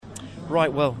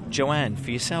Right, well, Joanne,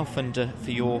 for yourself and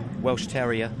for your Welsh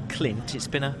Terrier, Clint, it's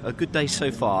been a good day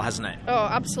so far, hasn't it? Oh,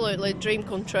 absolutely. Dream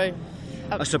come true.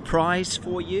 A surprise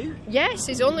for you? Yes,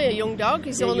 he's only a young dog.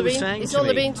 He's only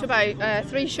been to about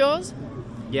 3 shows.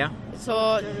 Yeah.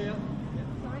 So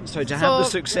to have the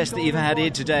success that you've had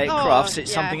here today at Crufts,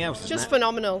 it's something else, just isn't it?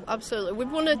 Phenomenal, absolutely.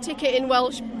 We've won a ticket in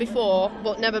Welsh before,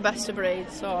 but never best of breed,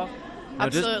 so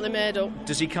absolutely made up.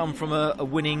 Does he come from a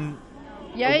winning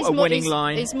winning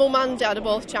line? His mum and dad are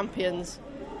both champions.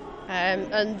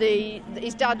 And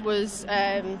his dad was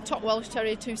top Welsh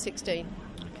Terrier 216.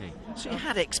 Okay. So you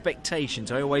had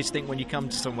expectations. I always think when you come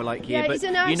to somewhere like here, but he's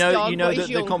a nice you know dog, that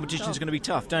the competition's going to be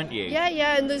tough, don't you?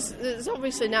 Yeah, and there's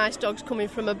obviously nice dogs coming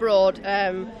from abroad.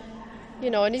 And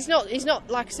he's not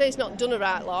like I say, he's not done a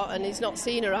right lot, and he's not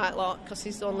seen a right lot because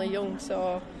he's only young.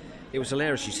 So it was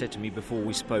hilarious. You said to me before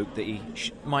we spoke that he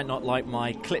might not like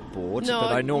my clipboard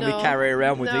that I normally carry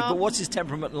around with me. But what's his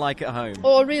temperament like at home?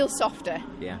 Oh, real softy.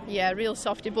 Yeah, real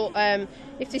softy. But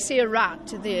if they see a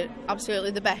rat, they're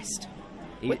absolutely the best.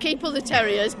 We keep other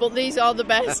terriers, but these are the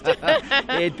best.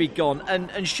 He'd be gone.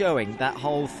 And showing that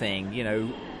whole thing,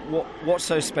 what's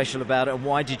so special about it, and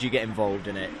why did you get involved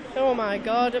in it? Oh my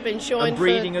God, I've been showing. And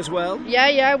breeding as well?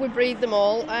 Yeah, we breed them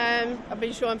all. I've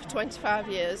been showing for 25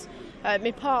 years.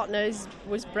 My partner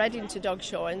was bred into dog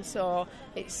showing, so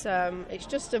it's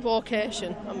just a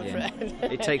vocation, I'm afraid.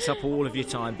 It takes up all of your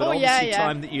time, but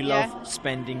time that you love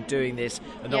spending doing this,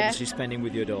 and obviously spending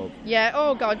with your dog. Yeah,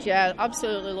 oh God, yeah,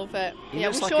 absolutely love it.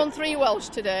 We've shown 3 Welsh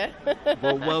today.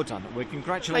 Well done. Well,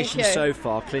 congratulations so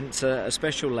far. Clint's a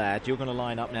special lad. You're going to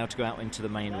line up now to go out into the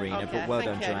main arena, but well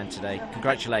done, Joanne, today.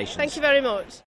 Congratulations. Thank you very much.